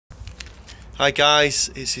Hi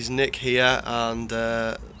guys, it's Nick here and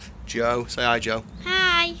Joe. Say hi, Joe.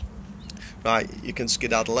 Hi. Right, you can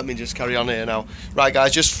skedaddle. Let me just carry on here now. Right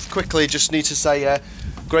guys, just quickly need to say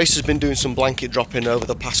Grace has been doing some blanket dropping over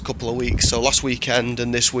the past couple of weeks. So last weekend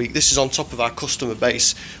and this week, this is on top of our customer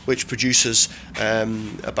base, which produces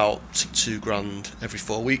about £2,000 every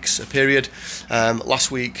 4 weeks a period.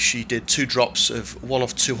 Last week she did 2 drops of one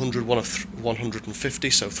of 200, one of 150,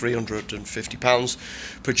 so £350.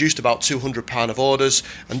 Produced about £200 of orders,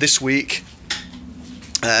 and this week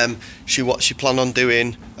she planned on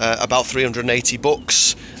doing about 380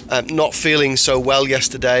 books. Not feeling so well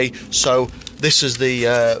yesterday, so this is the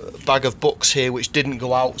bag of books here which didn't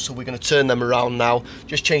go out, so we're going to turn them around now,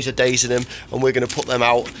 just change the days in them, and we're going to put them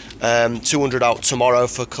out, 200 out tomorrow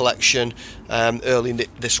for collection early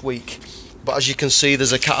this week. But as you can see,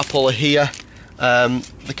 there's a caterpillar here.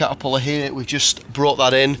 The caterpillar here, we just brought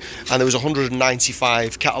that in, and there was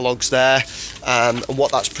 195 catalogues there, and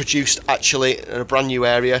what that's produced actually in a brand new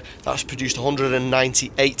area, that's produced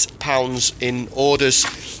 £198 in orders.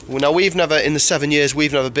 Now we've never, in the 7 years,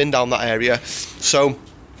 we've never been down that area, so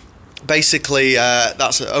basically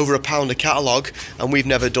that's over £1 a catalogue, and we've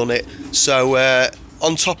never done it. So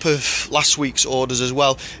on top of last week's orders as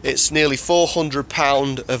well, it's nearly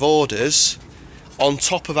 £400 of orders on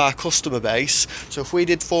top of our customer base. So if we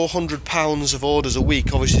did £400 of orders a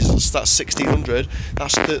week, obviously that's 1,600.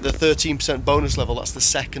 That's the 13% bonus level. That's the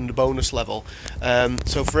second bonus level.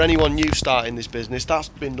 So for anyone new starting this business, that's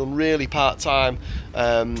been done really part-time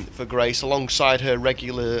for Grace, alongside her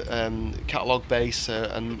regular catalogue base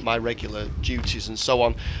and my regular duties and so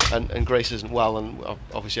on. And Grace isn't well, and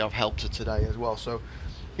obviously I've helped her today as well. So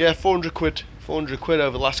yeah, 400 quid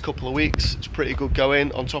over the last couple of weeks. It's pretty good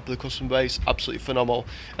going on top of the customer base. Absolutely phenomenal.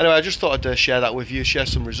 Anyway, I just thought I'd share that with you, share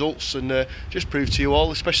some results, and just prove to you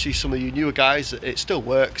all, especially some of you newer guys, that it still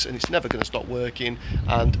works and it's never going to stop working.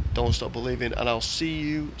 And don't stop believing, and I'll see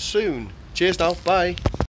you soon. Cheers now, bye.